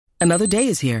Another day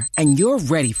is here, and you're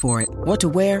ready for it. What to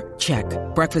wear? Check.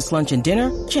 Breakfast, lunch, and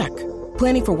dinner? Check.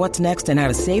 Planning for what's next and how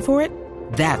to save for it?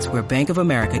 That's where Bank of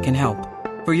America can help.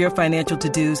 For your financial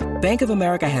to-dos, Bank of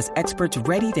America has experts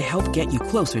ready to help get you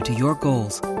closer to your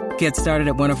goals. Get started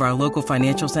at one of our local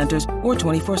financial centers or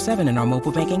 24/7 in our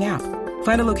mobile banking app.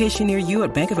 Find a location near you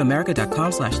at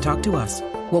bankofamerica.com/talktous.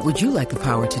 What would you like the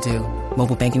power to do?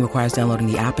 Mobile banking requires downloading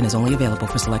the app and is only available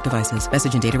for select devices.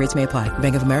 Message and data rates may apply.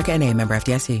 Bank of America N.A., member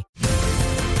FDIC.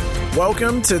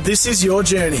 Welcome to This Is Your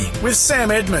Journey with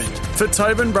Sam Edmund for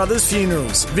Tobin Brothers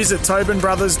Funerals. Visit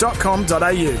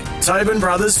tobinbrothers.com.au. Tobin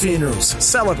Brothers Funerals,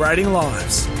 celebrating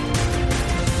lives.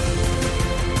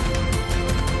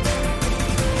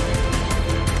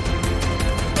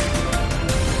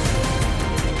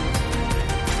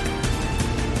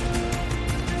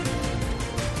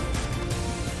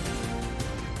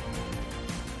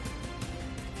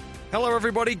 Hello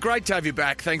everybody, great to have you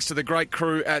back. Thanks to the great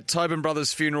crew at Tobin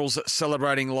Brothers Funerals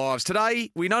celebrating lives.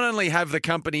 Today, we not only have the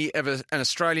company of an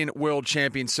Australian world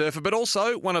champion surfer, but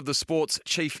also one of the sport's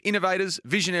chief innovators,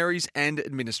 visionaries and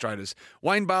administrators.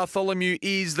 Wayne Bartholomew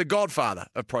is the godfather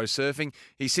of pro surfing.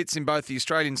 He sits in both the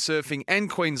Australian Surfing and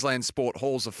Queensland Sport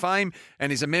Halls of Fame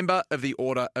and is a member of the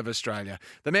Order of Australia.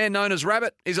 The man known as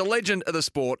Rabbit is a legend of the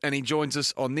sport and he joins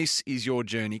us on This Is Your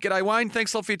Journey. G'day Wayne,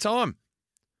 thanks a lot for your time.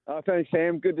 Thanks,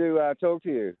 Sam. Good to talk to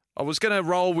you. I was going to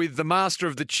roll with the master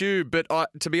of the tube, but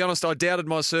to be honest, I doubted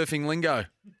my surfing lingo.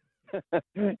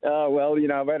 Well,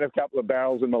 I've had a couple of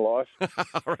barrels in my life.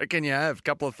 I reckon you have, a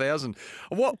couple of thousand.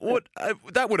 What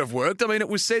that would have worked. I mean, it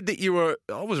was said that you were,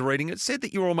 I was reading it, said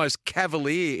that you were almost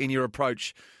cavalier in your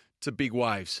approach to big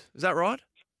waves. Is that right?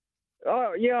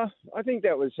 Oh, yeah, I think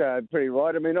that was pretty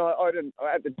right. I mean, I didn't,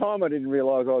 at the time I didn't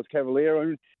realise I was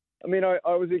cavalier.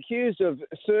 I was accused of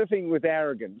surfing with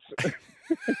arrogance.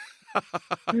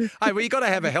 Hey, well, you got to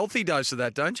have a healthy dose of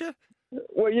that, don't you?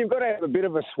 Well, you've got to have a bit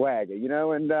of a swagger,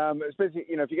 and especially,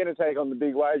 if you're going to take on the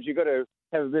big waves, you've got to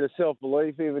have a bit of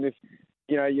self-belief, even if,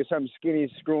 you're some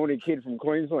skinny, scrawny kid from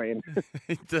Queensland.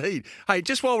 Indeed. Hey,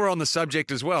 just while we're on the subject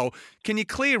as well, can you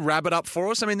clear Rabbit up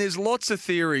for us? I mean, there's lots of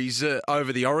theories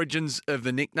over the origins of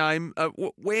the nickname.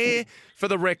 Where, for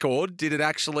the record, did it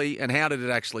actually, and how did it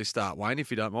actually start, Wayne,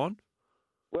 if you don't mind?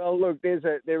 Well, look,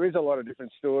 there is a lot of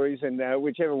different stories, and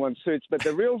whichever one suits. But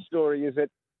the real story is that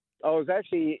I was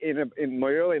actually in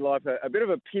my early life a bit of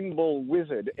a pinball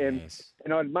wizard, and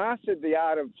I'd mastered the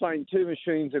art of playing two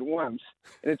machines at once.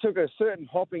 And it took a certain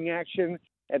hopping action.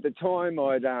 At the time,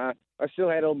 I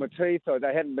still had all my teeth;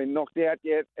 they hadn't been knocked out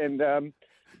yet. And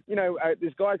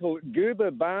this guy called Goober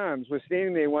Barnes was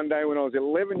standing there one day when I was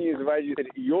 11 years of age. He said,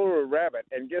 "You're a rabbit,"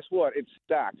 and guess what? It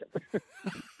stuck.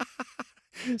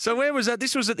 So where was that?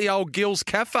 This was at the old Gill's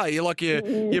Cafe, like your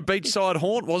beachside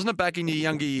haunt, wasn't it, back in your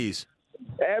younger years?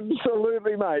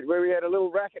 Absolutely, mate, where we had a little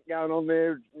racket going on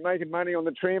there, making money on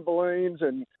the trampolines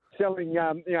and selling,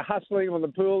 hustling on the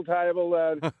pool table,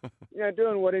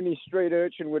 doing what any street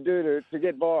urchin would do to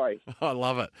get by. I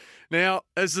love it. Now,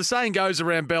 as the saying goes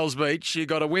around Bells Beach, you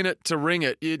got to win it to ring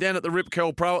it. You're down at the Rip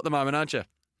Curl Pro at the moment, aren't you?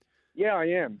 Yeah, I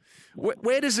am.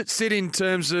 Where does it sit in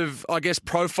terms of, I guess,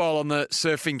 profile on the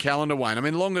surfing calendar, Wayne? I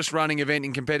mean, longest running event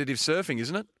in competitive surfing,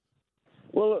 isn't it?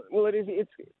 Well, it is.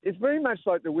 It's very much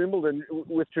like the Wimbledon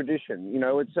with tradition.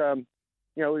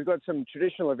 We've got some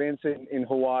traditional events in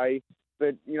Hawaii,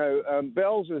 but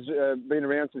Bells has been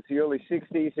around since the early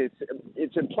 '60s.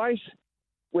 It's a place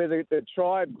where the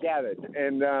tribe gathered,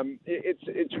 and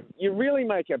you really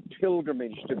make a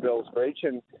pilgrimage to Bells Beach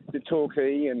and to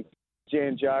Torquay and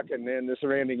Jan Juc and then the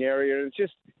surrounding area. And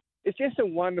it's just a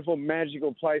wonderful,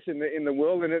 magical place in the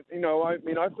world. And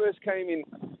I first came in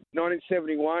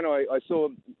 1971. I saw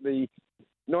the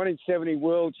 1970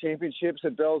 World Championships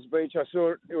at Bells Beach. I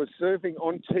saw it was surfing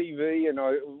on TV, and I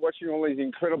was watching all these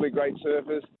incredibly great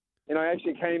surfers. And I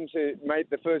actually came to make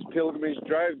the first pilgrimage,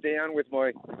 drove down with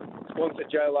my sponsor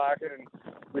Joe Larkin and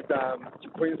with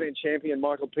Queensland champion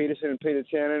Michael Peterson and Peter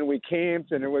Townend, and we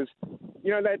camped, and it was,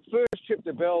 that first trip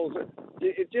to Bells,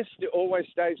 it just always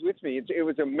stays with me. It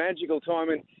was a magical time,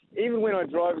 and even when I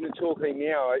drive into Torquay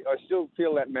now, I still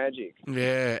feel that magic.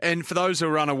 Yeah, and for those who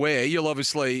are unaware, you'll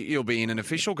be in an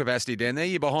official capacity down there.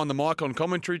 You're behind the mic on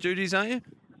commentary duties, aren't you?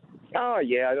 Oh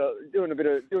yeah, doing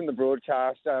the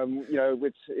broadcast.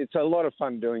 It's a lot of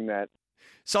fun doing that.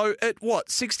 So at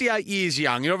 68 years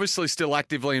young, you're obviously still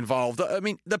actively involved. I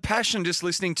mean, the passion just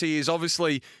listening to you is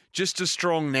obviously just as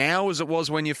strong now as it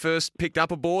was when you first picked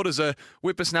up a board as a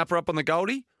whippersnapper up on the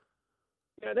Goldie.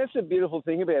 That's the beautiful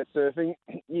thing about surfing.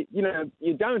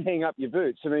 You don't hang up your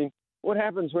boots. I mean, what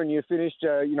happens when you're finished?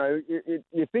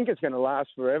 You think it's going to last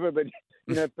forever, but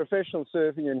professional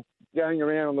surfing and going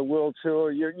around on the world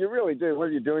tour, you really do. What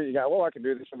are you doing? You go, well, I can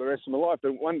do this for the rest of my life,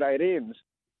 but one day it ends,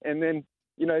 and then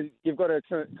you've got to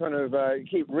kind of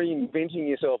keep reinventing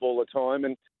yourself all the time.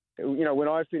 And when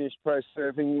I finished pro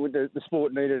surfing, with the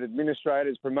sport needed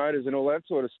administrators, promoters, and all that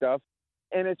sort of stuff,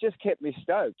 and it just kept me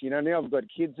stoked. Now I've got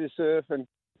kids who surf, and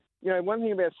one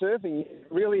thing about surfing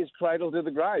really is cradle to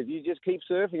the grave. You just keep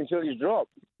surfing until you drop.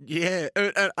 Yeah.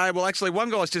 Well, actually, one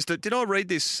guy's just... did I read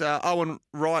this? Owen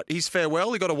Wright, his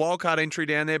farewell. He got a wildcard entry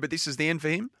down there, but this is the end for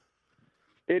him?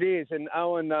 It is. And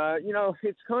Owen,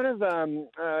 it's kind of...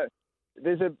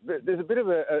 there's a bit of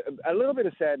a little bit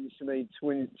of sadness to me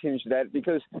tinge to that,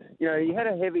 because, he had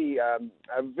a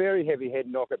very heavy head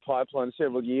knock at Pipeline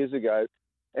several years ago.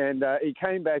 And he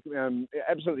came back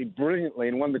absolutely brilliantly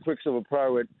and won the Quicksilver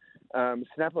Pro at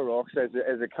Snapper Rocks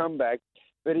as a comeback.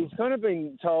 But he's kind of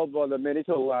been told by the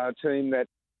medical team that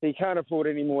he can't afford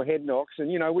any more head knocks. And,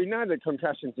 we know that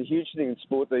concussion's a huge thing in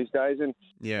sport these days. And,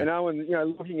 and Owen,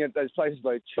 looking at those places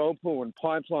like Cholpul and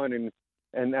Pipeline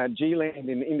and G-Land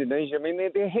in Indonesia, I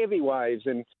mean, they're heavy waves.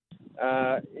 And,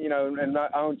 and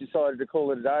Owen decided to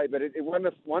call it a day. But it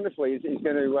wonderfully, he's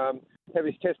going to have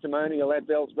his testimonial at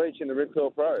Bells Beach in the Rip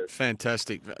Curl Pro.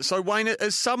 Fantastic. So, Wayne,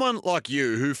 as someone like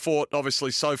you who fought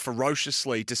obviously so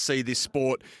ferociously to see this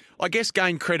sport, I guess,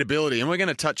 gain credibility, and we're going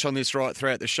to touch on this right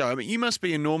throughout the show, I mean, you must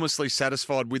be enormously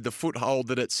satisfied with the foothold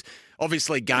that it's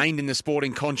obviously gained in the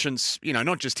sporting conscience,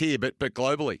 not just here, but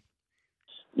globally.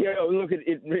 Yeah, look,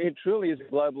 it truly is a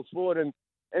global sport, and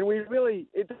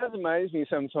it does amaze me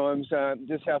sometimes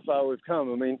just how far we've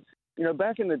come. I mean,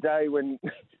 back in the day when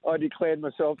I declared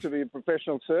myself to be a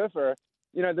professional surfer,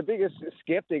 the biggest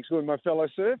skeptics were my fellow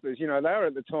surfers. They were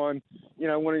at the time,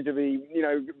 wanting to be,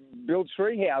 build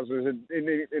tree houses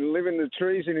and live in the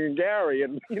trees in Ngari.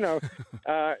 And,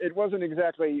 it wasn't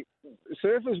exactly,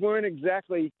 surfers weren't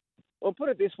exactly, well, put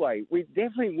it this way, we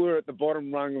definitely were at the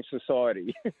bottom rung of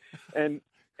society. and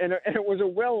it was a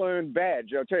well-earned badge.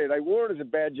 I'll tell you, they wore it as a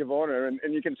badge of honour.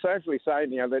 And you can safely say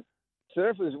now that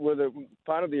surfers were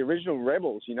part of the original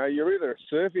rebels. You're either a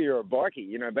surfer or a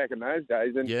bikie, back in those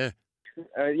days. And,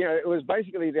 it was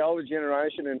basically the older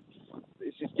generation, and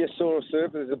it's just saw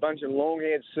surfers as a bunch of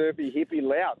long-haired, surfy, hippie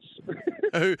louts.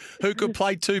 who could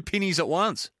play two pennies at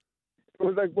once.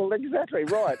 Well, exactly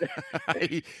right.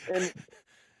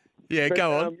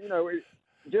 Go on.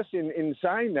 Just in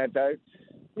saying that, though,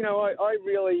 I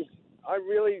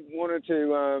really wanted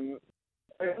to...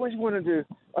 I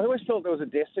always felt there was a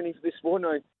destiny for this sport,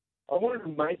 and I wanted to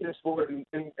make it a sport, and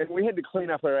we had to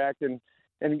clean up our act and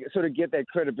sort of get that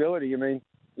credibility. I mean,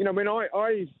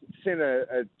 I sent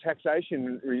a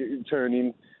taxation return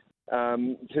in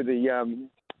to the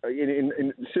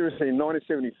seriously in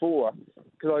 1974,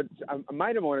 because a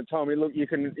mate of mine had told me, look, you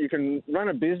can run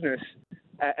a business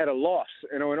at a loss,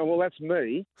 and I went, oh, well, that's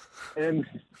me, and.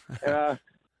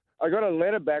 I got a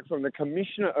letter back from the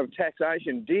Commissioner of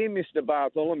Taxation. Dear Mr.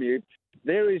 Bartholomew,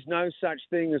 there is no such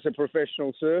thing as a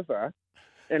professional surfer.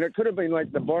 And it could have been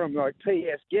like the bottom, like,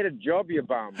 P.S., get a job, you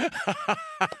bum.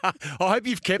 I hope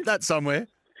you've kept that somewhere.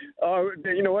 Oh,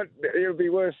 you know what? It would be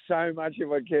worth so much if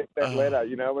I kept that letter.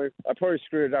 I probably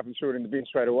screwed it up and threw it in the bin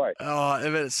straight away. Oh,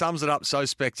 it sums it up so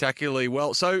spectacularly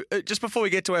well. So just before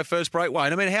we get to our first break,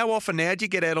 Wayne, I mean, how often now do you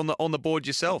get out on the board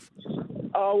yourself?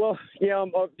 Oh, well, yeah,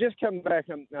 I've just come back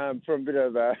from a bit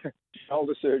of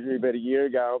shoulder surgery about a year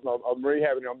ago. I'm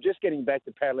rehabbing. I'm just getting back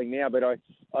to paddling now, but I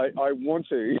want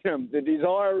to. The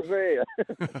desire is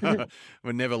there.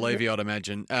 We'll never leave you, I'd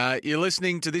imagine. You're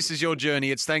listening to This Is Your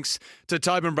Journey. It's thanks to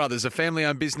Tobin Brothers, a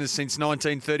family-owned business since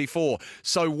 1934.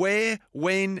 So where,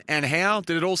 when and how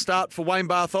did it all start for Wayne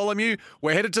Bartholomew?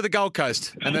 We're headed to the Gold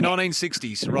Coast and the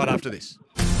 1960s right after this.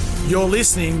 You're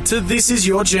listening to This Is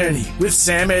Your Journey with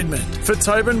Sam Edmund. For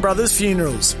Tobin Brothers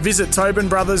Funerals, visit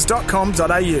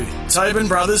tobinbrothers.com.au. Tobin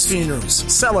Brothers Funerals,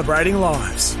 celebrating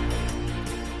lives.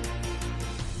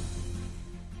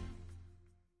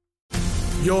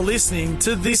 You're listening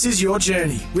to This Is Your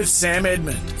Journey with Sam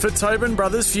Edmund. For Tobin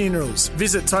Brothers Funerals,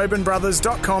 visit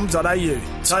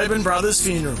tobinbrothers.com.au. Tobin Brothers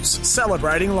Funerals,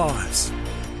 celebrating lives.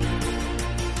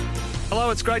 Hello,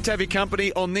 it's great to have your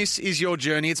company on This Is Your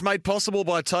Journey. It's made possible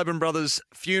by Tobin Brothers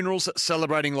Funerals,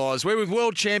 celebrating lives. We're with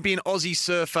world champion Aussie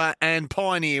surfer and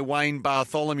pioneer Wayne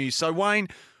Bartholomew. So, Wayne,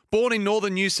 born in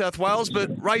northern New South Wales, but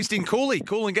raised in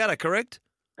Coolangatta, correct?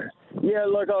 Yeah,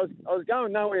 look, I was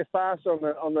going nowhere fast on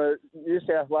the New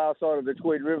South Wales side of the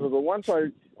Tweed River, but once I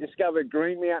discovered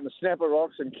Greenmount and Snapper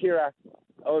Rocks and Kirra,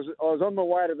 I was on my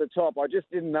way to the top. I just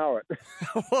didn't know it.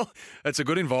 Well, it's a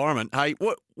good environment. Hey,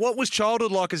 what was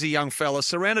childhood like as a young fella?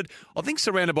 Surrounded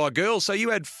by girls. So you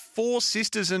had 4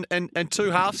 sisters and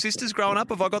 2 half sisters growing up.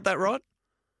 Have I got that right?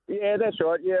 Yeah, that's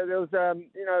right. Yeah, there was, I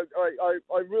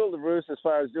ruled the roost as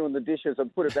far as doing the dishes.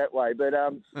 I'd put it that way. But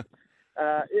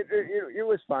it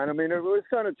was fun. I mean, it was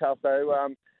kind of tough though.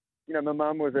 My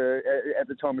mum was at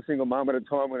the time a single mum at a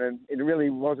time when it really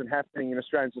wasn't happening in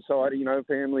Australian society.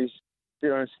 Families,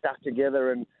 stuck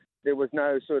together, and there was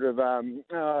no sort of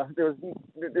there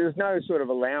was no sort of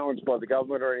allowance by the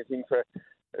government or anything for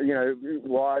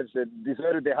wives that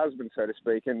deserted their husbands, so to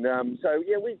speak. And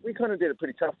we kind of did it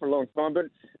pretty tough for a long time, but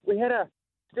we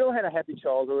still had a happy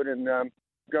childhood and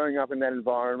growing up in that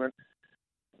environment.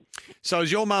 So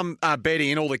as your mum,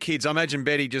 Betty, and all the kids, I imagine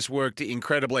Betty just worked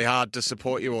incredibly hard to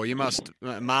support you all. You must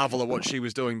marvel at what she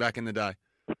was doing back in the day.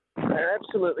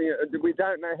 Absolutely. We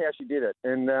don't know how she did it.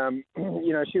 And,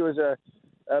 she was a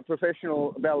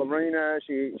professional ballerina.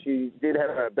 She did have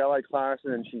a ballet class,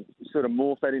 and she sort of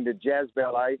morphed that into jazz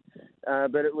ballet.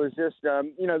 But it was just,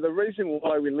 the reason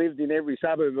why we lived in every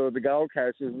suburb of the Gold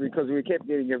Coast is because we kept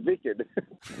getting evicted.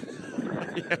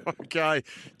 Yeah, okay.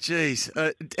 Jeez.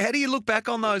 How do you look back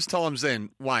on those times then,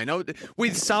 Wayne?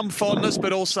 With some fondness,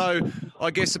 but also,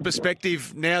 I guess, a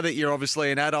perspective now that you're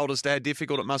obviously an adult as to how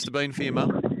difficult it must have been for your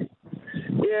mum?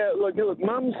 Yeah, look,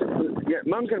 Mum's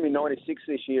going to be 96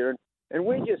 this year, and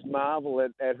we just marvel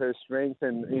at her strength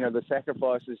and, the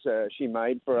sacrifices she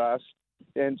made for us.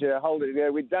 And to hold it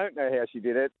together, we don't know how she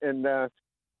did it. And,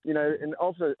 and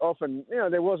often,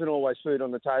 there wasn't always food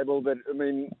on the table, but, I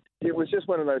mean, it was just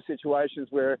one of those situations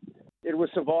where it was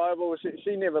survival.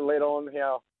 She never let on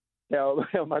how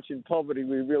much in poverty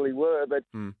we really were. But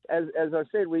as I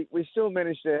said, we still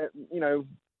managed to,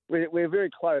 we're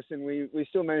very close, and we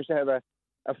still managed to have a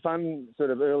fun sort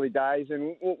of early days.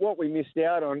 And what we missed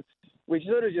out on, we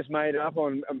sort of just made up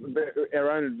on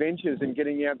our own adventures and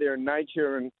getting out there in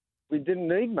nature, and we didn't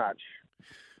need much.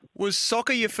 Was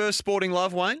soccer your first sporting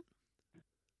love, Wayne?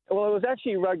 Well, it was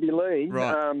actually rugby league.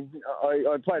 Right.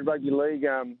 I played rugby league,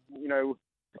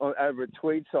 over at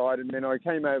Tweedside, and then I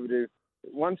came over to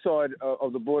one side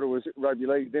of the border was rugby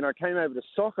league. Then I came over to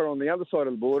soccer on the other side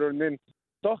of the border, and then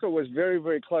soccer was very,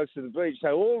 very close to the beach.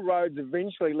 So all roads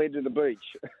eventually led to the beach.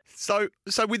 So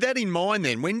with that in mind,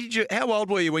 then, how old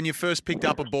were you when you first picked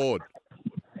up a board?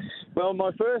 Well,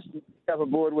 my first pick up a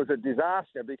board was a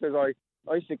disaster because I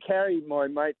used to carry my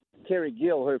mate Terry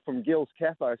Gill, who from Gill's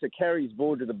Cafe. I used to carry his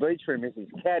board to the beach for him as his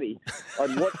caddy.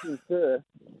 I'd watch him surf.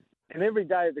 And every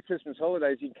day of the Christmas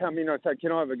holidays, he'd come in. I'd say,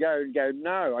 "Can I have a go?" And he'd go,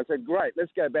 "No." I said, "Great,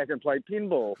 let's go back and play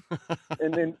pinball."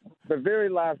 And then the very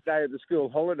last day of the school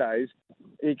holidays,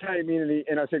 he came in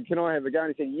and I said, "Can I have a go?"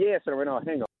 And he said, "Yes." And I went, "Oh,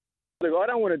 hang on. Look, I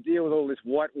don't want to deal with all this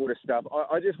whitewater stuff.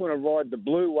 I just want to ride the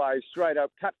blue wave straight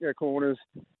up, cut the corners."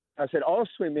 I said, "I'll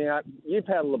swim out, you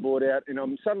paddle the board out,"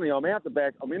 and suddenly I'm out the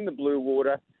back, I'm in the blue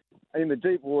water, in the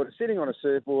deep water, sitting on a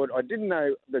surfboard. I didn't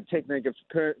know the technique of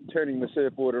turning the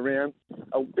surfboard around.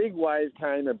 A big wave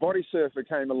came, a body surfer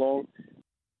came along,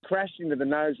 crashed into the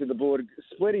nose of the board,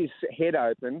 split his head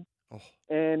open,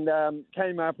 and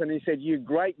came up and he said, "You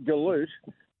great galoot."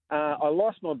 I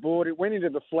lost my board. It went into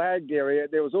the flagged area.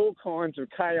 There was all kinds of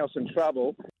chaos and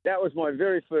trouble. That was my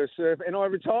very first surf, and I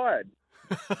retired.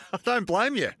 I don't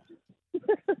blame you.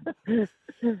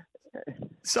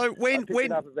 So when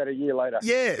it up about a year later.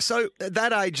 Yeah, so at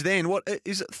that age then, what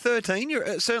is it, 13?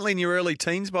 You're certainly in your early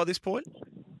teens by this point?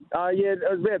 Yeah,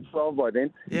 I was about 12 by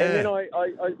then. Yeah. And then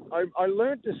I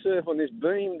learnt to surf on this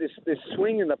beam, this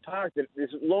swing in the park,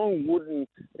 this long wooden,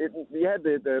 you had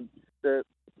the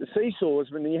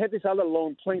seesaws, and you had this other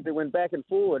long plank that went back and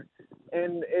forward,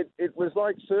 and it was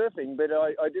like surfing, but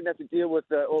I didn't have to deal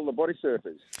with all the body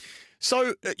surfers.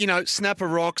 So, Snapper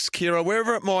Rocks, Kira,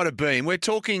 wherever it might have been, we're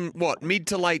talking, mid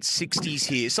to late 60s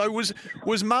here. So was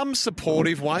Mum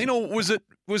supportive, Wayne, or was it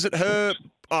her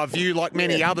view, like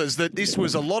many others, that this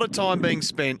was a lot of time being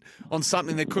spent on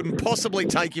something that couldn't possibly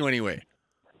take you anywhere?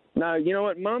 No, you know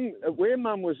what, where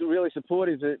Mum was really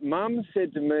supportive, Mum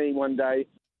said to me one day,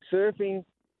 "Surfing,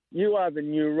 you are the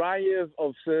Nureyev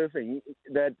of surfing."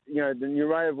 That, the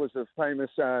Nureyev was a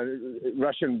famous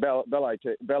Russian ballet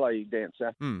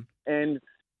dancer. And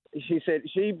she said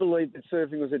she believed that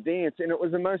surfing was a dance. And it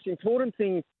was the most important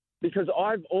thing because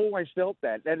I've always felt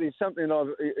that. That is something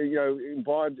I've,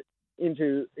 imbibed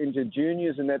into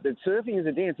juniors, and that surfing is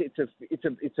a dance.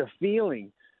 It's a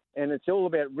feeling, and it's all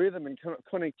about rhythm and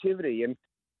connectivity.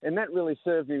 And that really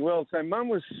served me well. So Mum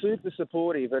was super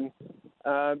supportive, and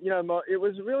it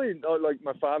was really like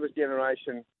my father's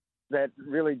generation that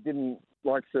really didn't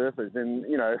like surfers, and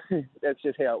that's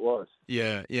just how it was.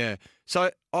 Yeah, yeah. So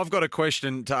I've got a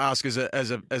question to ask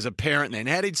as a parent. Then,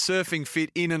 how did surfing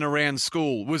fit in and around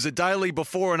school? Was it daily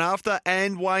before and after,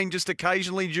 and Wayne just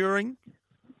occasionally during?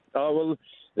 Oh well.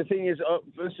 The thing is,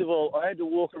 first of all, I had to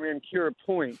walk around Kira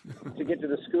Point to get to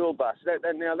the school bus.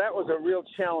 Now, that was a real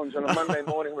challenge on a Monday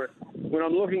morning when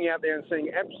I'm looking out there and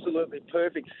seeing absolutely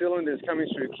perfect cylinders coming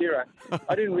through Kira.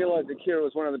 I didn't realise that Kira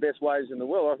was one of the best waves in the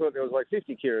world. I thought there was like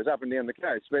 50 Kiras up and down the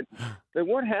coast. But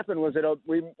what happened was that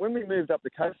when we moved up the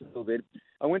coast a little bit,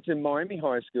 I went to Miami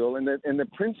High School, and the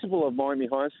principal of Miami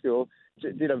High School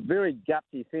did a very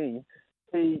gutsy thing.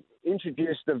 He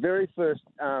introduced the very first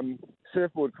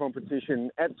surfboard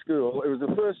competition at school. It was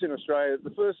the first in Australia, the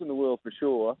first in the world for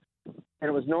sure, and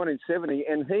it was 1970.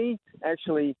 And he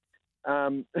actually,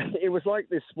 it was like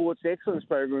this sports excellence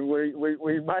program where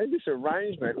we made this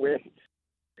arrangement where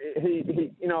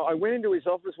I went into his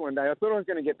office one day. I thought I was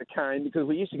going to get the cane because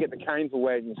we used to get the cane for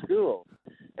wagging school,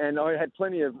 and I had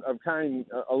plenty of cane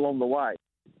along the way.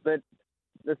 But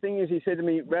the thing is, he said to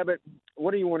me, "Rabbit,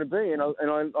 what do you want to be?" And I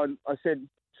said,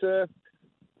 "Sir,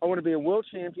 I want to be a world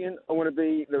champion. I want to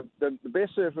be the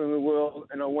best surfer in the world,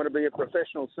 and I want to be a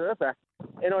professional surfer."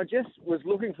 And I just was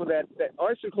looking for that. I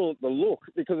used to call it the look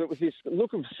because it was this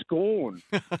look of scorn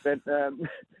that,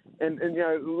 and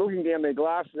looking down their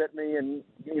glasses at me, and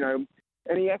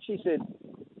and he actually said,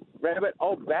 "Rabbit,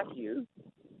 I'll back you."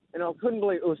 And I couldn't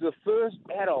believe it was the first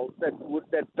adult that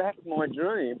backed my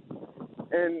dream.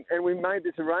 And we made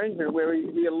this arrangement where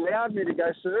he allowed me to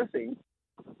go surfing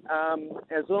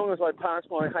as long as I passed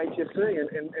my HSC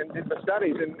and did my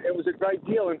studies. And it was a great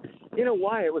deal. And in a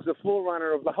way, it was the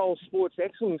forerunner of the whole sports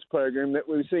excellence program that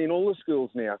we see in all the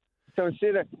schools now. So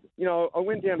instead of, I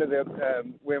went down to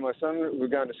where my son was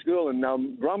going to school and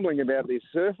grumbling about this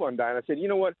surf one day. And I said, you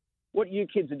know what you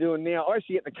kids are doing now, I used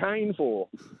to get the cane for.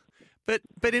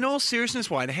 But in all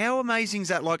seriousness, Wayne, how amazing is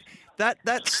that? Like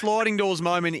that sliding doors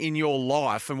moment in your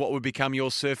life and what would become your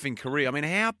surfing career. I mean,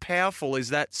 how powerful is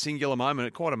that singular moment?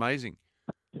 It's quite amazing.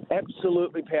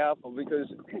 Absolutely powerful, because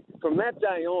from that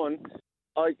day on,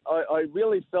 I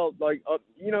really felt like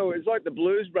it's like the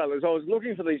Blues Brothers. I was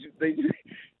looking for these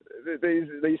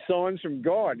signs from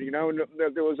God. And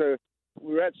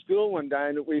we were at school one day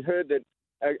and we heard that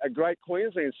a great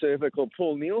Queensland surfer called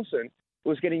Paul Nielsen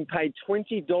was getting paid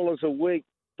 $20 a week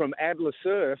from Adler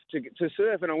Surf to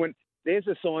surf. And I went, there's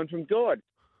a sign from God.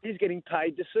 He's getting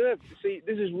paid to surf. See,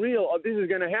 this is real. This is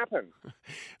going to happen.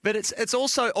 But it's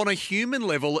also on a human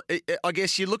level. I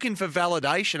guess you're looking for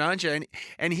validation, aren't you?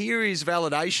 And here is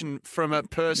validation from a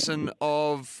person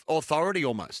of authority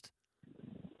almost.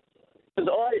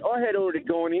 Because I had already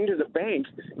gone into the bank,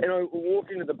 and I walked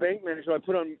into the bank manager. I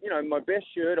put on, my best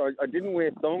shirt. I didn't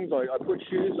wear thongs. I put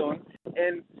shoes on,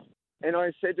 and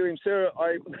I said to him, "Sir,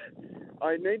 I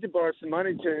need to borrow some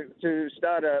money to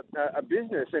start a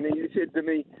business." And he said to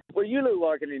me, "Well, you look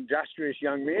like an industrious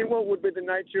young man. What would be the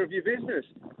nature of your business?"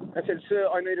 I said, "Sir,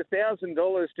 I need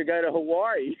 $1,000 to go to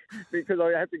Hawaii because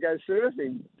I have to go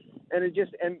surfing." And it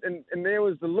just and there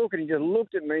was the look, and he just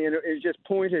looked at me and he just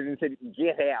pointed and said,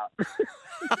 "Get out."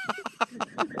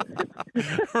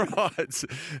 Right,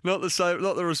 not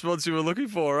the response you were looking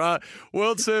for.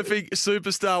 World surfing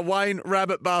superstar Wayne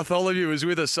 "Rabbit" Bartholomew is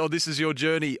with us. So this is your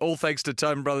journey, all thanks to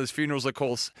Tobin Brothers Funerals, of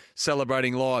course,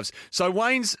 celebrating lives. So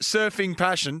Wayne's surfing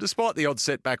passion, despite the odd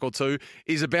setback or two,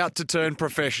 is about to turn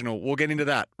professional. We'll get into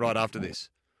that right after this.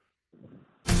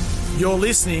 You're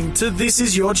listening to This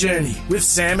Is Your Journey with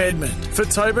Sam Edmund. For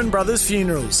Tobin Brothers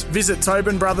Funerals, visit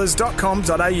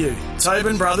tobinbrothers.com.au.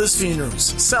 Tobin Brothers Funerals,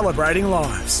 celebrating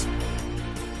lives.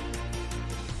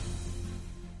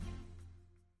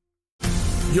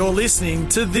 You're listening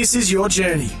to This Is Your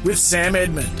Journey with Sam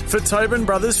Edmund. For Tobin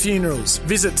Brothers Funerals,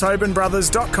 visit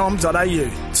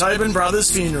tobinbrothers.com.au. Tobin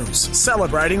Brothers Funerals,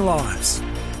 celebrating lives.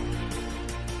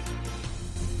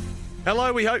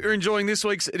 Hello, we hope you're enjoying this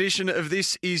week's edition of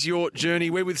This Is Your Journey.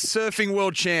 We're with surfing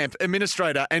world champ,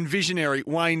 administrator and visionary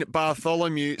Wayne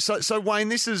Bartholomew. So Wayne,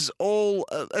 this is all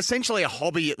essentially a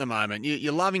hobby at the moment.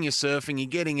 You're loving your surfing, you're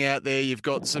getting out there, you've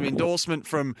got some endorsement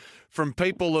from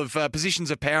people of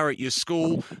positions of power at your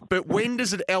school, but when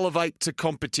does it elevate to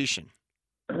competition?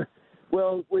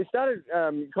 Well, we started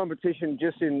competition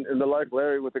just in the local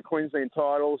area with the Queensland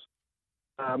titles.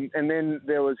 And then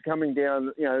there was coming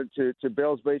down, to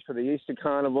Bells Beach for the Easter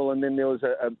Carnival, and then there was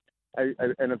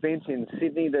an event in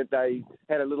Sydney that they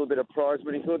had a little bit of prize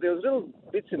money for. There was little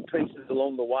bits and pieces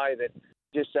along the way that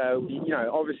just,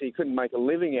 obviously you couldn't make a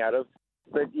living out of,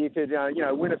 but you could,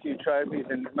 win a few trophies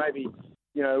and maybe,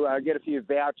 get a few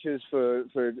vouchers for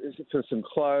some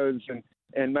clothes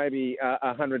and maybe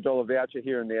 $100 voucher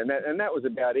here and there, and that was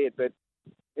about it. But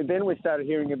then we started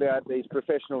hearing about these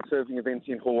professional surfing events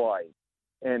in Hawaii,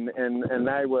 and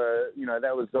they were,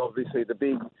 that was obviously the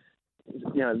big,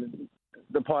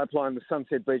 the Pipeline, the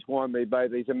Sunset Beach, Waimea Bay.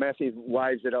 These are massive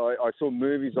waves that I saw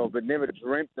movies of, but never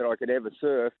dreamt that I could ever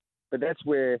surf. But that's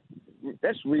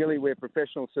really where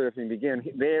professional surfing began,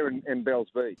 there in Bells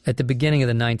Beach. At the beginning of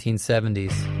the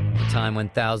 1970s, a time when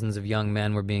thousands of young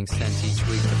men were being sent each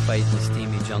week to fight in the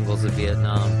steamy jungles of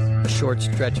Vietnam, a short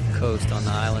stretch of coast on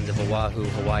the island of Oahu,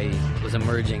 Hawaii, was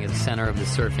emerging at the center of the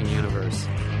surfing universe.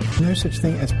 There's no such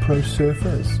thing as pro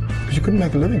surfers, because you couldn't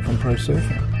make a living from pro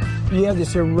surfing. You have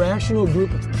this irrational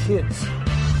group of kids,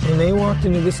 and they walked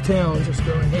into this town just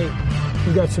going, hey,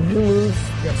 we got some new moves,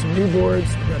 we got some new boards,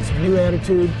 we got some new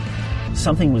attitude.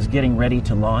 Something was getting ready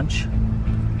to launch,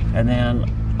 and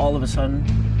then all of a sudden,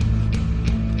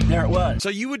 there it was. So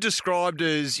you were described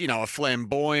as, a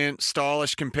flamboyant,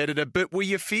 stylish competitor, but were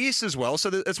you fierce as well? So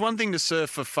it's one thing to surf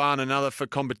for fun, another for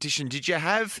competition. Did you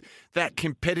have that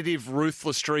competitive,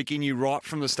 ruthless streak in you right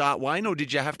from the start, Wayne, or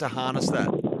did you have to harness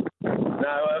that?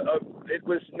 No, it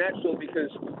was natural because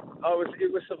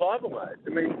it was survival mode. I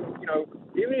mean,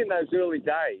 even in those early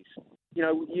days,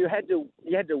 you had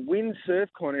to win surf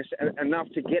contests enough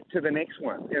to get to the next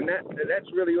one, and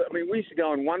that's really. I mean, we used to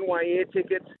go on one-way air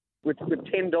tickets with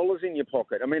 $10 in your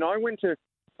pocket. I mean, I went to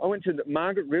the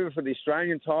Margaret River for the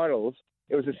Australian titles.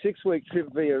 It was a 6-week trip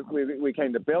we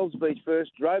came to Bells Beach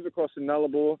first, drove across the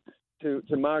Nullarbor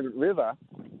to Margaret River,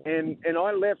 and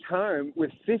I left home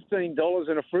with $15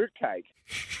 and a fruitcake,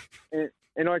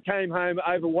 and I came home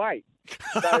overweight.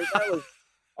 So that was.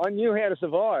 I knew how to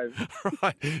survive.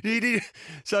 Right. You did.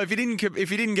 So if you didn't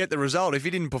get the result, if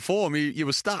you didn't perform, you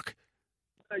were stuck.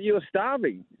 You were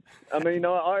starving. I mean,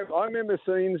 I remember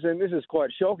scenes, and this is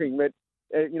quite shocking, but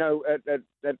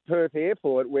at Perth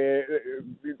Airport, where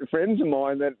friends of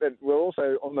mine that were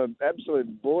also on the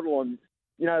absolute borderline,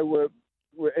 were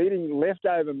eating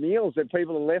leftover meals that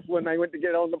people had left when they went to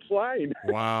get on the plane.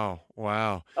 Wow.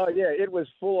 Oh yeah, it was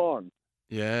full on.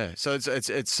 Yeah, so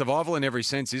it's survival in every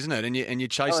sense, isn't it? And you're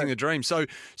chasing the dream. So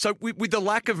with the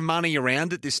lack of money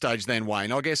around at this stage, then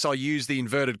Wayne, I guess I use the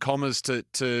inverted commas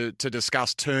to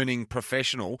discuss turning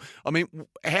professional. I mean,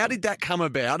 how did that come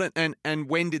about, and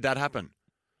when did that happen?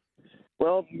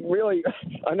 Well, really,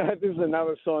 I know this is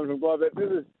another sign from God, but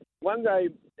this is one day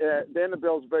down at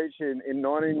Bells Beach in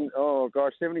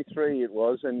 73 it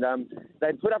was, and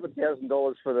they'd put up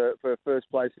 $1,000 for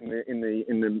first place in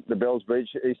the Bells Beach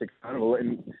Easter Carnival,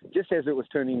 and just as it was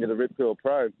turning into the Rip Curl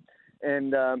Pro,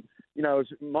 and it was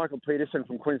Michael Peterson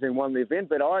from Queensland won the event,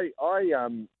 but I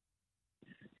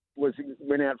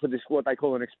went out for this what they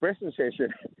call an expression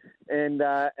session, and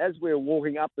as we were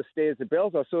walking up the stairs to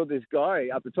Bells, I saw this guy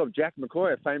up the top, Jack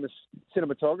McCoy, a famous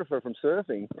cinematographer from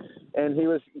surfing, and he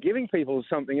was giving people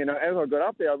something. And as I got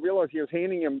up there, I realised he was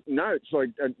handing them notes,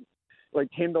 like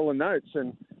 $10 notes,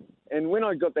 and when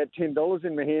I got that $10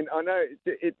 in my hand, I know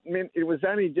it meant it was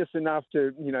only just enough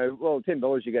to,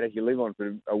 $10 you could actually live on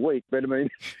for a week. But I mean,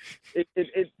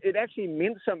 it actually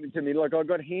meant something to me. Like I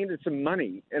got handed some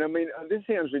money, and I mean, this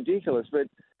sounds ridiculous, but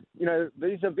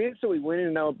these events that we went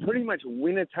in, they were pretty much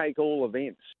winner-take-all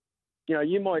events.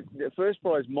 The first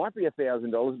prize might be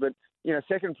 $1,000, but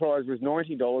second prize was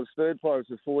 $90, third prize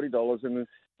was $40,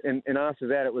 and after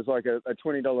that it was like a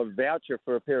 $20 voucher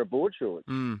for a pair of board shorts.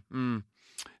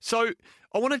 So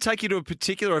I want to take you to a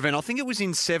particular event. I think it was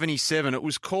in 77. It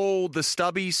was called the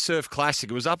Stubbies Surf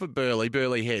Classic. It was up at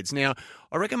Burleigh Heads. Now,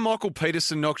 I reckon Michael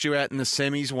Peterson knocked you out in the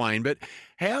semis, Wayne, but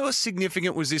how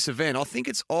significant was this event? I think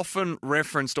it's often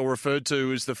referenced or referred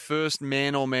to as the first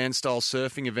man-on-man style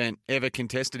surfing event ever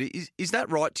contested. Is that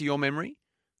right to your memory?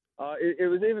 It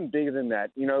was even bigger than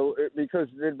that, because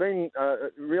there'd been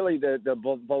really the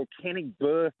volcanic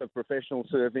birth of professional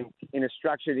surfing in a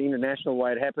structured international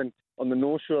way. It happened on the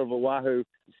North Shore of Oahu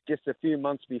just a few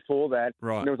months before that.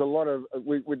 Right. And there was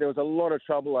a lot of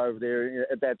trouble over there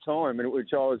at that time, and which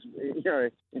I was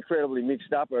incredibly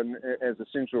mixed up in, as a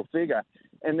central figure.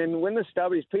 And then when the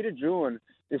Stubbies, Peter Druin,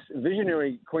 this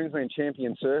visionary Queensland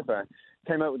champion surfer,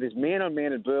 came up with this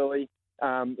man-on-man at Burleigh.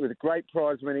 With a great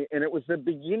prize money, and it was the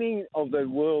beginning of the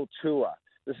world tour.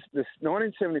 This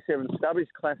 1977 Stubbies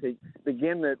Classic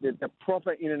began the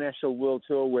proper international world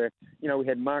tour where, we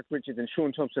had Mark Richards and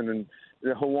Sean Thompson and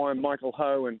the Hawaiian Michael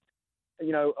Ho and,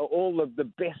 all of the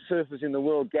best surfers in the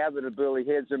world gathered at Burleigh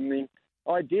Heads. I mean,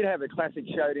 I did have a classic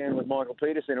showdown with Michael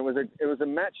Peterson. It was a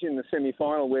match in the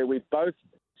semi-final where we both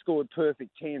scored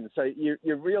perfect 10. So you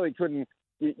really couldn't.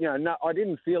 No, I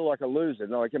didn't feel like a loser.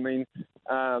 Like, I mean,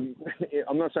 I'm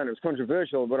not saying it was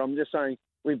controversial, but I'm just saying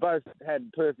we both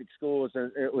had perfect scores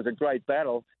and it was a great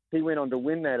battle. He went on to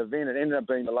win that event. It ended up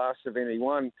being the last event he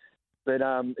won. but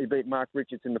he beat Mark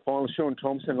Richards in the final. Sean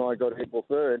Thompson and I got equal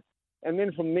third. And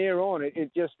then from there on,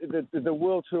 it just the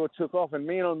world tour took off, and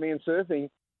man-on-man surfing,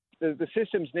 the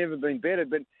system's never been better.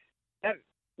 But that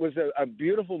was a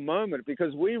beautiful moment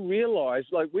because we realised,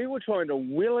 like, we were trying to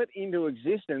will it into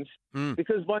existence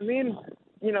because by then,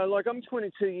 you know, like, I'm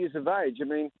 22 years of age. I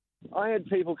mean, I had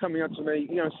people coming up to me,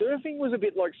 you know, surfing was a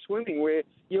bit like swimming where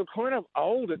you're kind of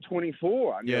old at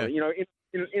 24, yeah. you know,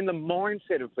 in the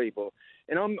mindset of people.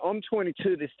 And I'm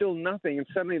 22, there's still nothing, and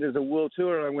suddenly there's a world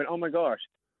tour, and I went, oh my gosh,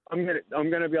 I'm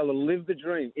going to be able to live the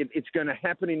dream. It's going to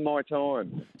happen in my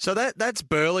time. So that's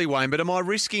Burleigh, Wayne, but am I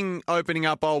risking opening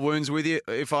up old wounds with you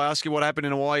if I ask you what happened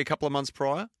in Hawaii a couple of months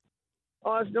prior?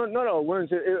 Oh, it's not old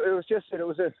wounds. It was just that it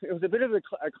was a bit of a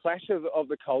clash of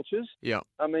the cultures. Yeah.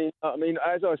 I mean,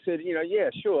 as I said, you know, yeah,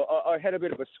 sure. I had a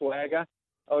bit of a swagger.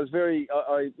 I was very,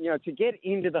 you know, to get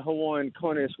into the Hawaiian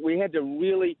contest, we had to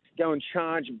really go and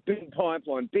charge big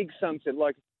pipeline, big sunset,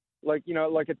 like you know,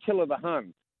 like Attila the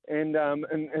Hun, and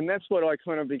that's what I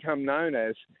kind of become known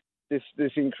as,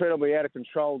 this incredibly out of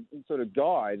control sort of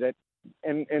guy that.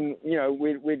 And you know,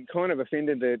 we'd kind of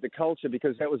offended the culture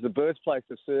because that was the birthplace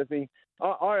of surfing.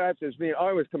 I have to admit,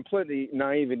 I was completely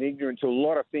naive and ignorant to a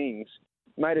lot of things,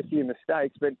 made a few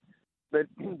mistakes, but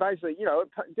basically, you know, it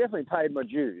definitely paid my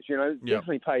dues, you know,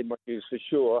 definitely paid my dues for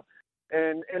sure.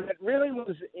 And it really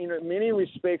was, in many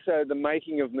respects, the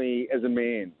making of me as a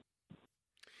man.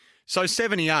 So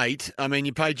 78, I mean,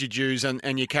 you paid your dues and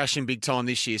you're cashing big time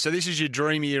this year. So this is your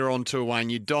dream year on tour, Wayne.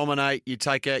 You dominate, you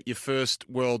take out your first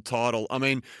world title. I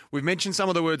mean, we've mentioned some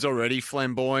of the words already,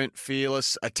 flamboyant,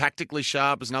 fearless, tactically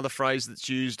sharp is another phrase that's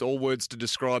used, all words to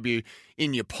describe you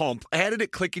in your pomp. How did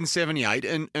it click in 78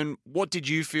 and what did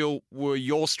you feel were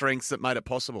your strengths that made it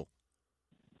possible?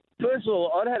 First of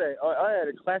all, I had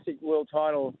a classic world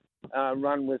title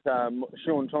run with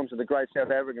Sean Thompson, the great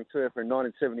South African surfer, in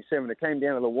 1977. It came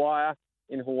down to the wire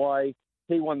in Hawaii.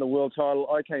 He won the world title.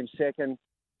 I came second.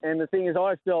 And the thing is,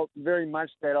 I felt very much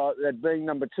that being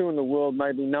number 2 in the world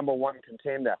made me number 1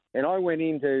 contender. And I went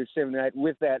into 78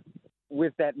 with that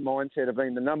mindset of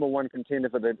being the number 1 contender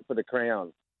for the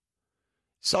crown.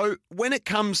 So when it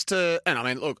comes to, and I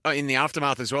mean, look, in the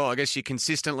aftermath as well, I guess you're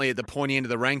consistently at the pointy end of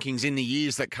the rankings in the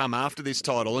years that come after this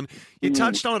title. And you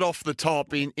touched on it off the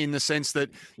top in the sense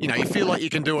that, you know, you feel like you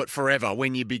can do it forever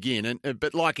when you begin.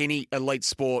 But like any elite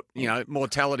sport, you know,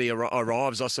 mortality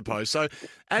arrives, I suppose. So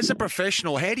as a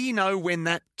professional, how do you know when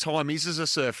that time is as a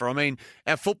surfer? I mean,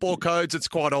 our football codes, it's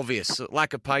quite obvious.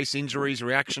 Lack of pace, injuries,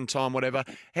 reaction time, whatever.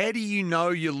 How do you know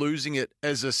you're losing it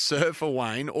as a surfer,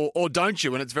 Wayne? Or don't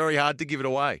you? And it's very hard to give it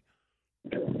away.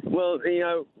 Well, you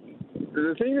know,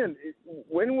 the thing that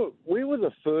when we were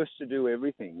the first to do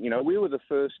everything, you know, we were the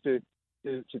first to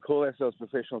call ourselves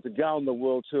professional, to go on the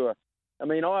world tour. I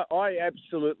mean, I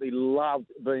absolutely loved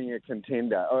being a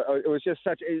contender. It was just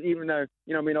such, even though,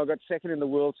 you know, I mean, I got second in the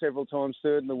world several times,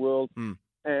 third in the world,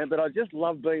 but I just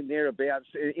loved being thereabouts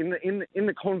in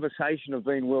the conversation of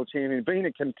being world champion, being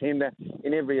a contender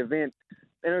in every event.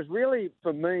 And it was really,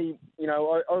 for me, you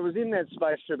know, I was in that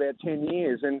space for about 10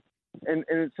 years. And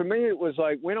for me, it was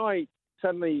like when I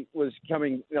suddenly was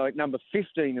coming, you know, like number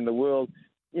 15 in the world,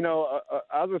 you know,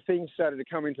 other things started to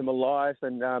come into my life.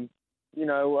 And, you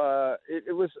know,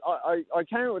 it was, I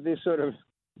came up with this sort of,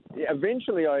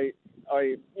 eventually I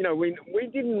you know, we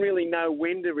didn't really know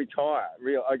when to retire,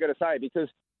 I got to say, because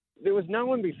there was no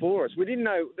one before us. We didn't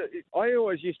know, I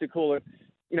always used to call it,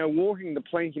 you know, walking the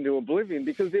plank into oblivion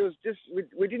because there was just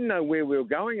we didn't know where we were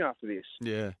going after this.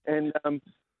 Yeah. And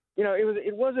you know,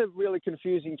 it was a really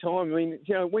confusing time. I mean,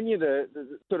 you know, when you're the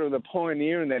sort of the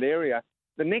pioneer in that area,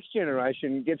 the next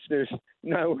generation gets to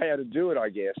know how to do it, I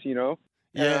guess. You know.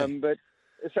 Yeah. But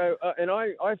so and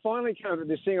I finally came to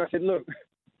this thing. I said, look,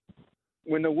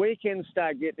 when the weekends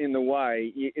start getting in the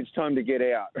way, it's time to get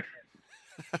out.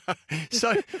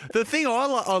 So the thing I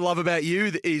love about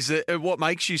you is that what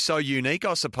makes you so unique,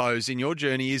 I suppose, in your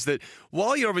journey is that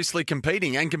while you're obviously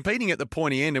competing at the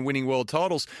pointy end and winning world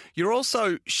titles, you're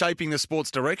also shaping the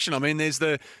sport's direction. I mean,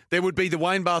 there would be the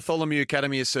Wayne Bartholomew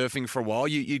Academy of Surfing for a while.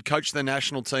 You'd coach the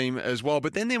national team as well,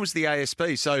 but then there was the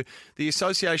ASP, so the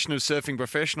Association of Surfing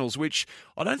Professionals, which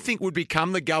I don't think would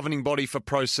become the governing body for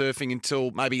pro surfing until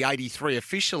maybe 83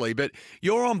 officially, but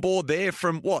you're on board there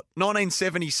from,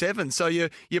 1977, so you're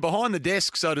behind the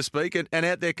desk, so to speak, and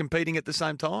out there competing at the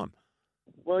same time.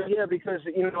 Well, yeah, because,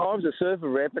 you know, I was a surfer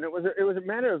rep, and it was a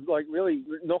matter of, like, really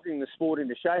knocking the sport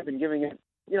into shape and giving it,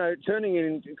 you know, turning it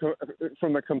into,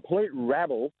 from a complete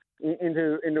rabble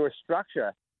into a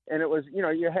structure. And it was, you know,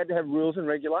 you had to have rules and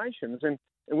regulations, and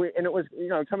it was, you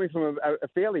know, coming from a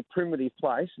fairly primitive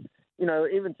place, you know,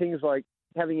 even things like,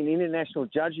 having an international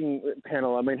judging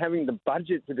panel. I mean, having the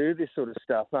budget to do this sort of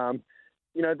stuff.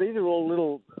 These are all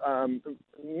little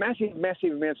massive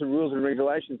amounts of rules and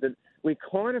regulations that we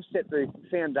kind of set the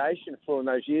foundation for in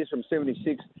those years from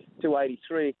 76 to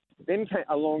 83. Then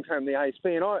along came the ASP,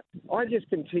 and I just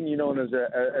continued on as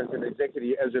an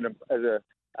executive, as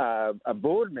a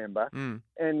board member,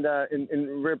 and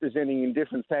in representing in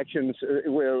different factions,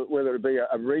 whether it be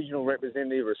a regional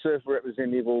representative or a surfer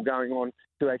representative, or going on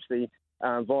to actually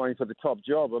vying for the top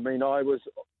job. I mean, I was,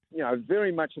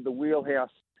 very much at the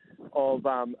wheelhouse of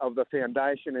the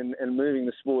foundation and moving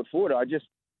the sport forward.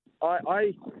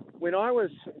 When I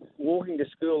was walking to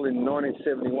school in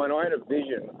 1971, I had a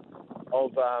vision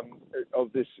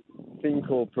of this thing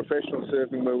called professional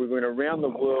surfing, where we went around the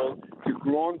world to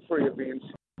Grand Prix events,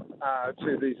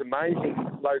 to these amazing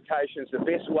locations, the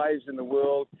best waves in the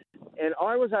world, and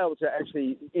I was able to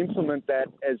actually implement that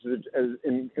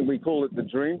and we call it the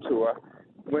Dream Tour,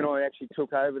 when I actually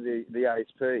took over the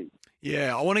ASP.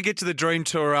 Yeah, I want to get to the Dream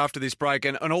Tour after this break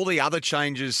and all the other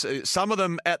changes. Some of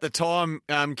them at the time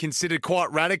considered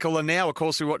quite radical, and now, of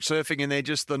course, we watch surfing and they're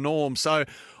just the norm. So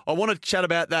I want to chat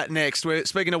about that next. We're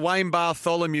speaking to Wayne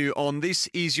Bartholomew on This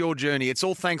Is Your Journey. It's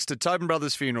all thanks to Tobin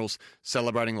Brothers Funerals,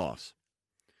 celebrating lives.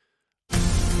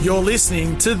 You're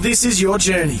listening to This Is Your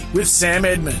Journey with Sam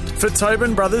Edmund. For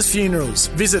Tobin Brothers Funerals,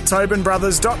 visit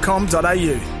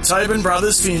tobinbrothers.com.au. Tobin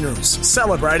Brothers Funerals,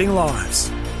 celebrating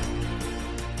lives.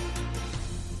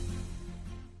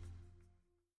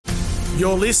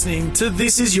 You're listening to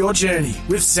This Is Your Journey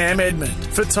with Sam Edmund.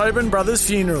 For Tobin Brothers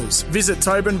Funerals, visit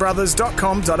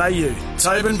tobinbrothers.com.au.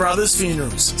 Tobin Brothers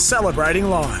Funerals, celebrating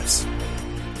lives.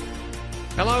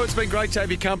 Hello, it's been great to have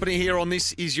your company here on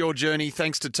This Is Your Journey,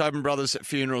 thanks to Tobin Brothers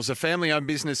Funerals, a family-owned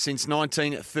business since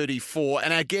 1934.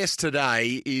 And our guest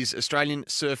today is Australian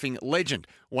surfing legend,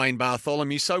 Wayne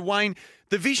Bartholomew. So, Wayne,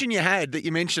 the vision you had that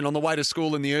you mentioned on the way to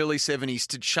school in the early 70s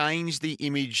to change the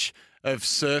image of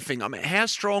surfing, I mean, how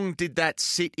strong did that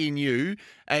sit in you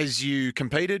as you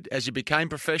competed, as you became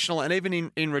professional, and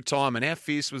even in retirement? How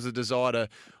fierce was the desire to,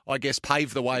 I guess,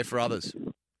 pave the way for others?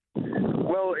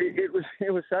 Well,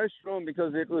 it was so strong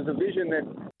because it was a vision that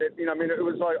it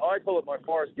was like, I call it my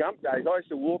Forrest Gump days. I used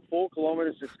to walk 4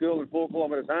 kilometres to school and 4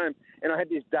 kilometres home, and I had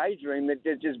this daydream that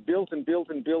just built and built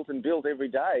and built and built every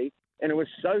day. And it was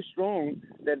so strong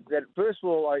that first of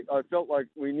all, I felt like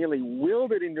we nearly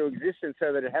willed it into existence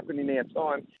so that it happened in our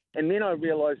time. And then I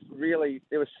realised really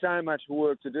there was so much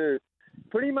work to do.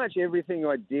 Pretty much everything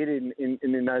I did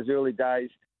in those early days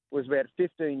was about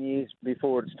 15 years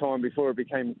before its time, before it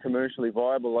became commercially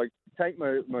viable. Like, take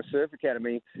my surf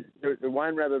academy, the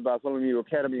Wayne Rabbit Bartholomew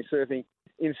Academy of Surfing,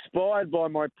 inspired by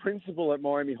my principal at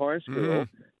Miami High School.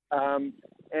 And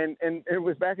it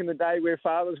was back in the day where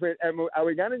fathers went, are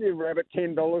we going to give Rabbit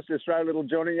 $10 to throw little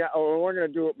Johnny out, or am I going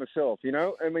to do it myself?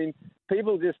 I mean,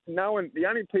 people just, no one, the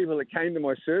only people that came to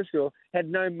my surf school had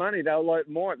no money. They were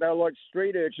like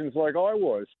street urchins like I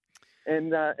was.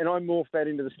 And I morphed that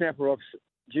into the Snapper Rocks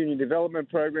Junior Development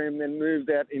Program, then moved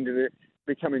out into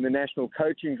becoming the National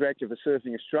Coaching Director for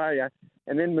Surfing Australia,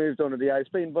 and then moved on to the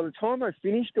ASP. And by the time I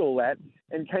finished all that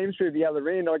and came through the other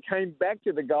end, I came back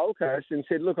to the Gold Coast and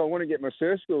said, look, I want to get my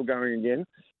surf school going again.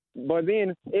 By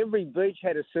then, every beach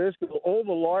had a surf school. All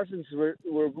the licenses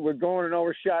were gone, and I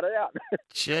was shut out.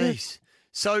 Jeez.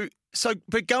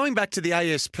 But going back to the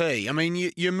ASP, I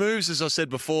mean, your moves, as I said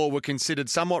before, were considered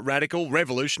somewhat radical,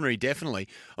 revolutionary, definitely.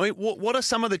 I mean, what are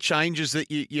some of the changes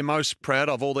that you're most proud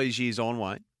of all these years on,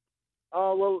 Wayne?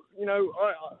 Oh, well,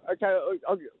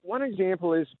 one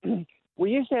example is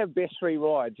we used to have best 3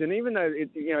 rides, and even though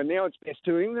now it's best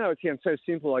 2, even though it sounds so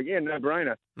simple, like, yeah,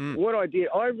 no-brainer, what I did,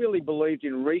 I really believed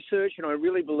in research, and I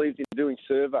really believed in doing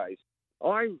surveys.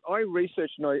 I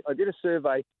researched and I did a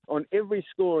survey on every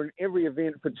score and every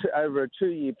event for over a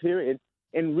 2-year period,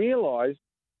 and realised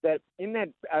that in that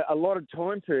allotted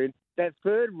time period, that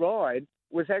third ride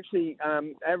was actually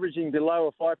averaging below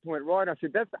a 5-point ride. I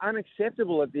said, that's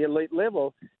unacceptable at the elite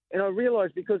level. And I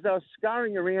realised because they were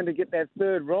scurrying around to get that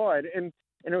third ride and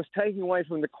it was taking away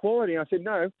from the quality. I said,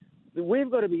 no,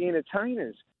 we've got to be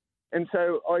entertainers. And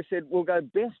so I said, we'll go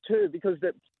best 2, because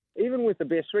even with the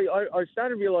best 3, I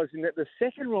started realising that the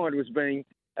second ride was being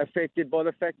affected by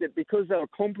the fact that because they were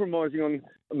compromising on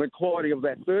the quality of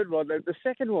that third ride, the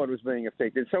second ride was being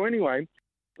affected. So anyway,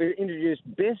 we introduced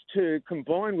best 2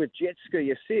 combined with jet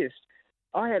ski assist,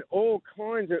 I had all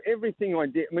kinds of everything I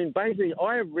did. I mean, basically,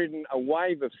 I have ridden a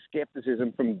wave of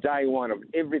skepticism from day one of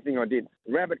everything I did.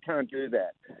 Rabbit can't do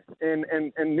that.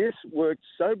 And this worked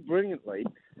so brilliantly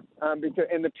because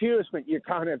the purists went, you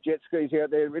can't have jet skis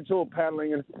out there. It's all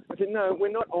paddling. And I said, no,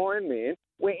 we're not Iron Man.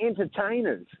 We're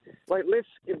entertainers. Like, let's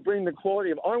bring the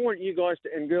quality of. I want you guys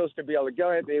and girls to be able to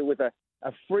go out there with a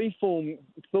free-form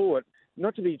thought,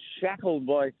 not to be shackled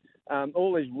by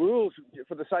all these rules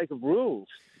for the sake of rules.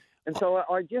 And so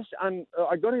I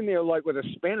got in there like with a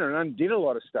spanner and undid a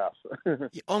lot of stuff.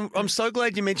 I'm so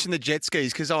glad you mentioned the jet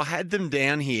skis because I had them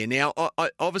down here. Now, I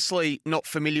obviously not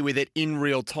familiar with it in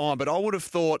real time, but I would have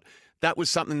thought that was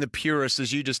something the purists,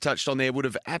 as you just touched on there, would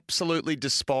have absolutely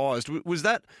despised. Was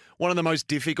that one of the most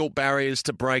difficult barriers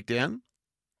to break down?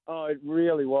 Oh, it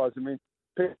really was. I mean,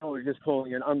 people were just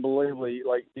calling it unbelievably,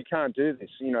 like, you can't do this.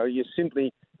 You know, you're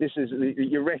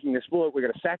wrecking the sport. We've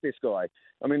got to sack this guy.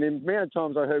 I mean, the amount of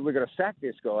times I heard we've got to sack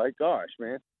this guy, gosh,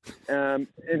 man.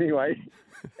 Anyway,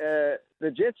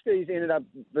 the jet skis ended up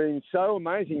being so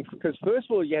amazing because, first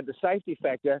of all, you had the safety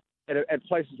factor at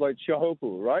places like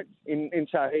Chahopu, right, in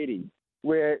Tahiti,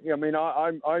 where, I mean,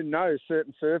 I know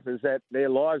certain surfers that their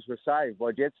lives were saved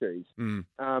by jet skis.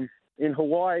 In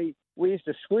Hawaii, we used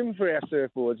to swim for our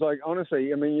surfboards. Like,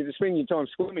 honestly, I mean, you just spend your time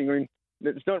swimming. I mean,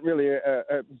 it's not really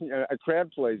a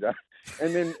crowd pleaser.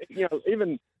 And then, you know,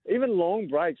 even long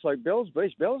breaks like Bells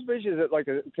Beach. Bells Beach is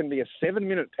can be a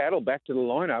 7-minute paddle back to the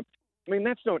lineup. I mean,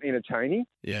 that's not entertaining.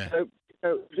 Yeah.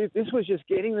 So this was just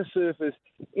getting the surfers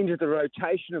into the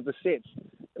rotation of the sets.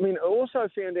 I mean, I also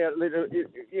found out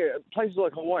that places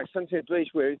like Hawaii, Sunset Beach,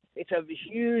 where it's a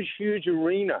huge, huge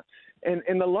arena.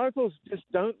 And the locals just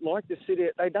don't like to sit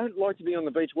out. They don't like to be on the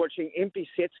beach watching empty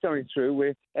sets going through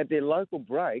where at their local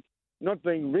break, not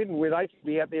being ridden, where they could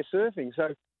be out there surfing.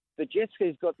 So the jet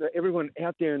skis got everyone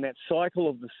out there in that cycle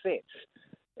of the sets.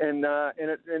 And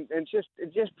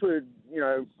it just proved, you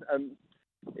know,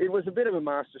 it was a bit of a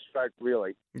masterstroke,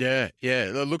 really. Yeah.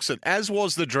 It looks at, as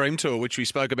was the Dream Tour, which we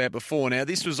spoke about before. Now,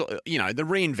 this was, you know, the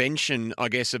reinvention, I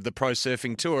guess, of the Pro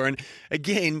Surfing Tour. And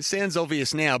again, sounds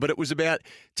obvious now, but it was about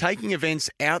taking events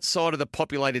outside of the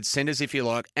populated centres, if you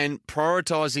like, and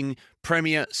prioritising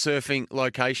premier surfing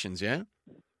locations, yeah?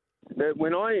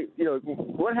 What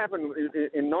happened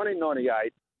in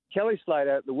 1998, Kelly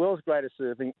Slater, the world's greatest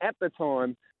surfing, at the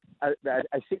time, a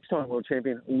 6-time world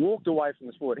champion, walked away from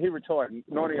the sport. He retired in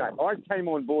 98. I came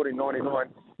on board in 99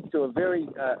 to a very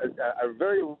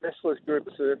restless group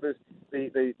of surfers.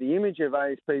 The image of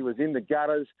ASP was in the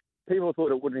gutters. People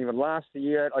thought it wouldn't even last a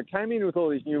year. I came in with all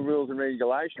these new rules and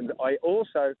regulations. I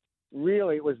also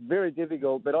it was very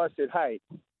difficult, but I said, hey,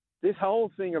 this whole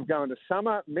thing of going to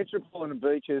summer metropolitan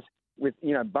beaches with,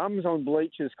 you know, bums on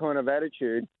bleachers kind of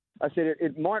attitude, I said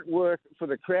it might work for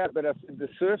the crowd, but the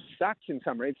surf sucks in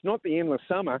summer. It's not the endless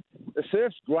summer. The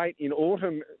surf's great in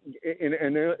autumn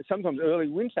and sometimes early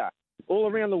winter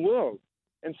all around the world.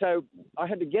 And so I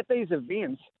had to get these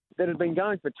events that had been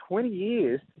going for 20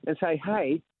 years and say,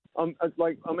 hey, I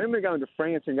remember going to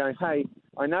France and going, hey,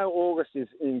 I know August is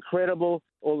incredible.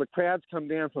 All the crowds come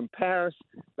down from Paris.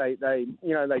 They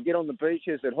get on the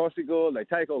beaches at Hossegor. They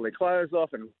take all their clothes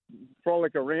off and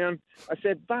frolic around. I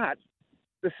said, but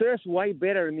the surf's way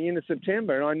better in the end of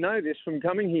September, and I know this from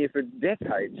coming here for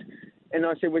decades. And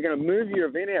I said, we're going to move your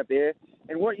event out there.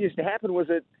 And what used to happen was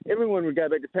that everyone would go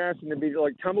back to Paris and there'd be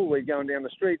like tumbleweed going down the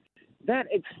street. That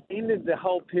extended the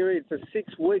whole period for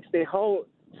 6 weeks. Their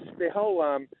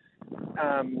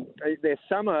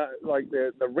summer, like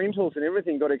the rentals and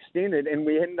everything got extended, and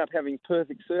we ended up having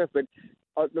perfect surf. But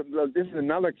this is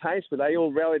another case where they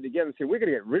all rallied together and said, we're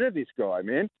going to get rid of this guy,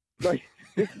 man. Like,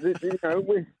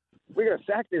 we got to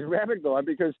sack this rabbit guy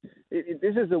because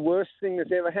this is the worst thing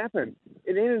that's ever happened.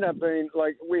 It ended up being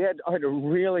like I had to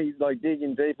really like dig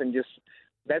in deep and just.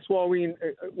 That's why we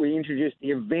introduced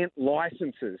the event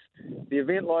licenses. The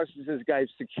event licenses gave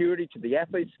security to the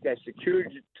athletes, gave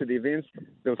security to the events.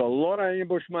 There was a lot of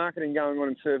ambush marketing going on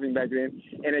in surfing back then,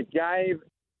 and it gave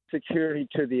security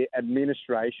to the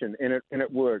administration, and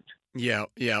it worked. Yeah.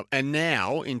 And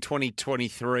now in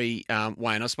 2023,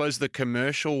 Wayne, I suppose the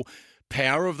commercial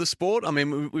power of the sport. I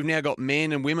mean, we've now got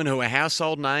men and women who are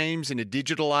household names in a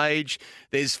digital age.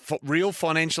 There's real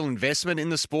financial investment in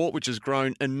the sport, which has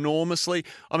grown enormously.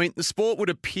 I mean, the sport would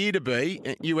appear to be,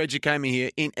 you educate me here,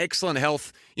 in excellent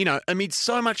health, you know, amid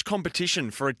so much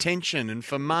competition for attention and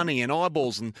for money and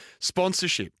eyeballs and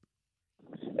sponsorship.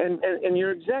 And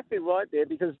you're exactly right there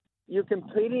because you're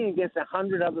competing against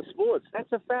 100 other sports.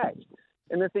 That's a fact.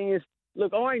 And the thing is,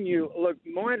 look,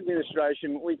 my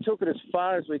administration, we took it as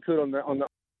far as we could on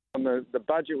the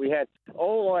budget we had.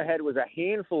 all I had was a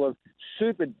handful of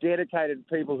super dedicated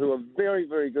people who were very,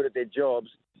 very good at their jobs.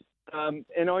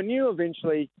 And I knew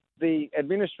eventually the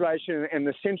administration and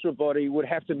the central body would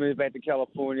have to move back to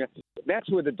California. That's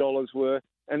where the dollars were,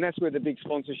 and that's where the big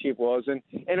sponsorship was. And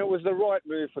it was the right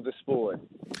move for the sport.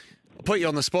 I'll put you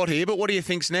on the spot here, but what do you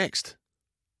think's next?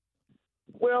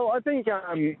 Well, I think,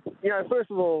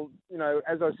 first of all,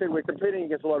 as I said, we're competing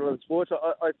against a lot of other sports.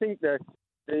 I think that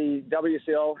the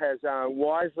WCL has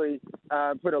wisely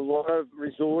put a lot of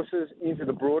resources into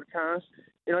the broadcast.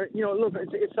 Look,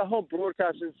 it's the whole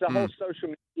broadcast. It's the whole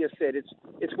social media set.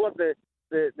 It's what the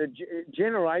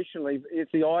generationally,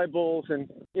 it's the eyeballs and,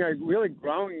 really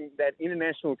growing that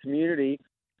international community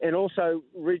and also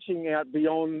reaching out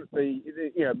beyond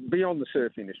beyond the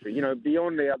surf industry,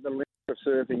 beyond the limits of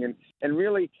surfing. And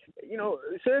really,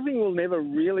 surfing will never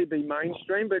really be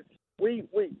mainstream, but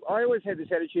I always had this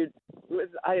attitude,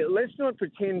 hey, let's not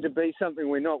pretend to be something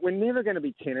we're not. We're never going to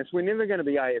be tennis. We're never going to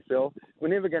be AFL. We're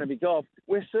never going to be golf.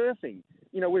 We're surfing.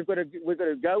 We've got to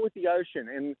go with the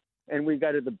ocean, and we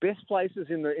go to the best places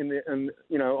on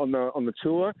the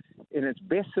tour, in its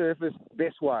best surface,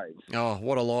 best waves. Oh,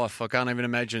 what a life. I can't even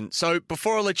imagine. So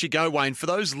before I let you go, Wayne, for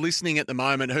those listening at the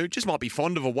moment who just might be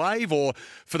fond of a wave, or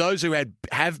for those who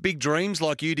have big dreams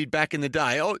like you did back in the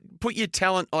day, put your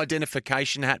talent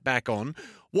identification hat back on.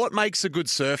 What makes a good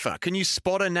surfer? Can you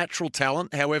spot a natural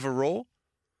talent, however raw?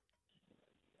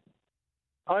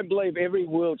 I believe every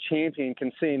world champion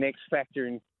can see an X factor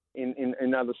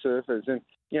in other surfers. And,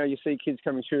 you see kids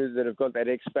coming through that have got that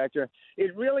X factor.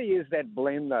 It really is that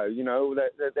blend, though,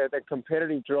 that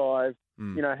competitive drive,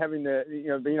 having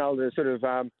being able to sort of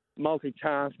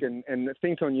multitask and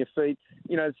think on your feet.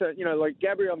 Like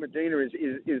Gabriel Medina is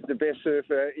the best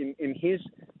surfer in his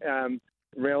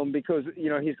realm because,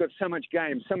 he's got so much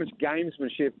game, so much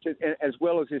gamesmanship, as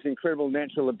well as his incredible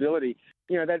natural ability.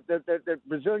 That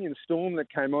Brazilian storm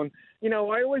that came on,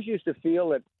 I always used to feel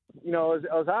that, I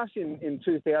was asked in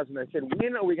 2000, they said,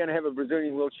 when are we going to have a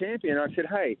Brazilian world champion? I said,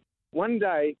 hey, one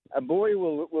day a boy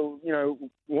will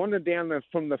wander down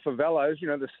from the favelas,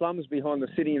 the slums behind the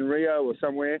city in Rio or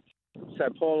somewhere, Sao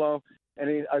Paulo,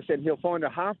 and I said he'll find a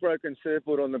half-broken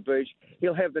surfboard on the beach.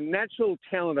 He'll have the natural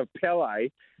talent of Pelé,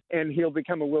 and he'll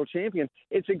become a world champion.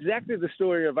 It's exactly the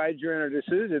story of Adriano de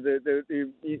Souza,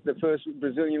 the first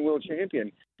Brazilian world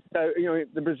champion. So,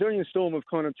 the Brazilian storm have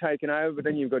kind of taken over, but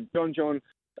then you've got John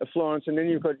Florence, and then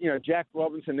you've got, Jack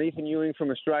Robinson, Ethan Ewing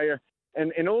from Australia,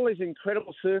 and all these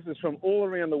incredible surfers from all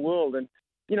around the world. And,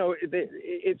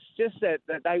 it's just that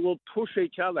they will push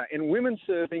each other. And women's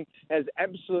surfing has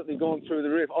absolutely gone through the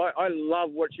roof. I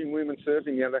love watching women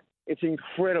surfing together. It's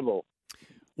incredible.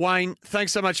 Wayne,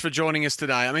 thanks so much for joining us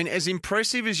today. I mean, as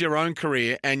impressive as your own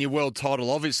career and your world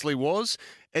title obviously was,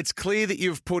 it's clear that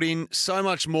you've put in so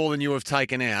much more than you have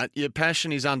taken out. Your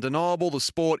passion is undeniable. The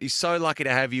sport is so lucky to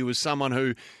have you as someone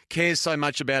who cares so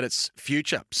much about its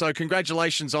future. So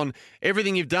congratulations on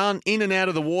everything you've done in and out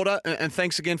of the water, and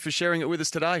thanks again for sharing it with us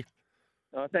today.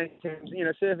 Oh, thanks, Tim.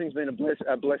 Surfing's been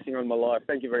a blessing on my life.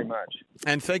 Thank you very much.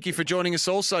 And thank you for joining us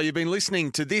also. You've been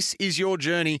listening to This Is Your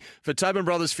Journey for Tobin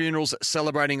Brothers Funerals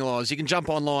Celebrating Lives. You can jump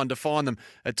online to find them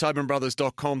at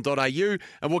tobinbrothers.com.au,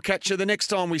 and we'll catch you the next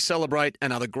time we celebrate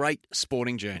another great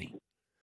sporting journey.